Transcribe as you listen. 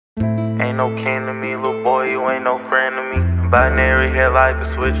ain't no kin to me, little boy, you ain't no friend to me. Binary head like a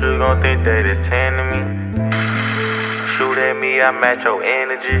switch, you gon' think that it's 10 to me. Shoot at me, I match your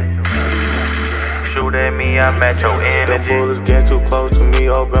energy. Shoot at me, I match your energy. Them bullets get too close to me,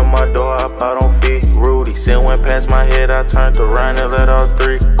 open my door, I out on feet. Rudy, sin went past my head, I turned around and let all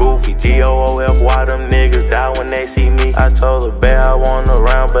three. Goofy, G-O-O-F-Y, them niggas die when they see me. I told her, babe, I want her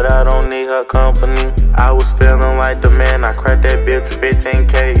around, but I don't need her company. I was feeling like the man, I cracked that bitch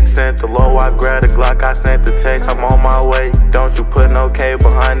 15K. Sent the low, I grabbed a Glock, I sent the text, I'm on my way. Don't you put no K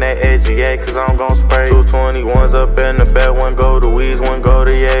behind that F.H.E, cause I'm gon' spray. 221s up in the bed, one go to Weez, one go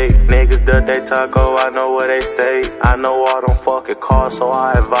to Jaay. Niggas duck they taco, I know where they stay. I know all them fucking cars, so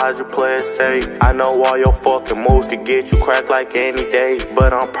I advise you play it safe. I know all your fucking moves could get you cracked like any day,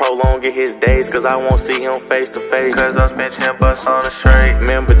 but I'm prolonging his days, cause I won't see him face to face. Cause I spent 10 bucks on the straight.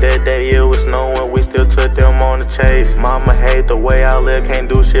 Remember that day it was snowing, we still took them on the chase. Mama hate the way I live, can't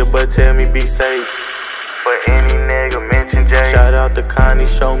do shit but tell me be safe. For any nigga mention Jaay. Shout out to Connie,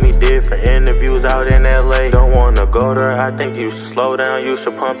 show me different interviews out in LA. Don't wanna go there, I think you should slow down, you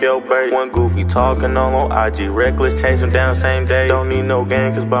should pump your brakes. One goofy talking on IG, reckless, chase him down same day. Don't need no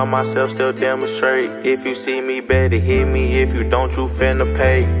gang, cause by myself still demonstrate. If you see me, better hit me, if you don't, you finna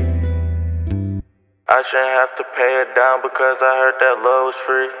pay. I shouldn't have to pay it down because I heard that love was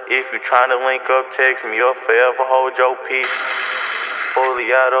free. If you tryna link up, text me or forever hold your peace.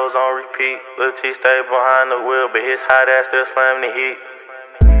 Fully autos on repeat. Lil T stay behind the wheel, but his hot ass still slamming the heat.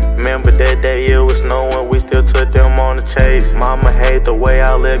 Remember that day it was snowing, we still took them on the chase. Mama hate the way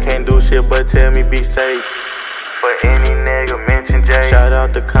I live, can't do shit but tell me be safe. For any nigga mention Jaay. Shout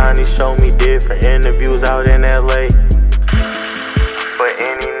out to Connie, show me different interviews out in LA. For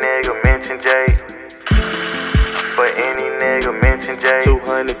any nigga mention Jaay. For any nigga mention Jaay.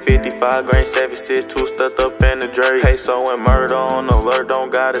 255 grain 76, 2 stuck up in the Dre. Peso and murder on alert,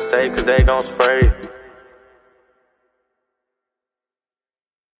 don't gotta say cause they gon' spray.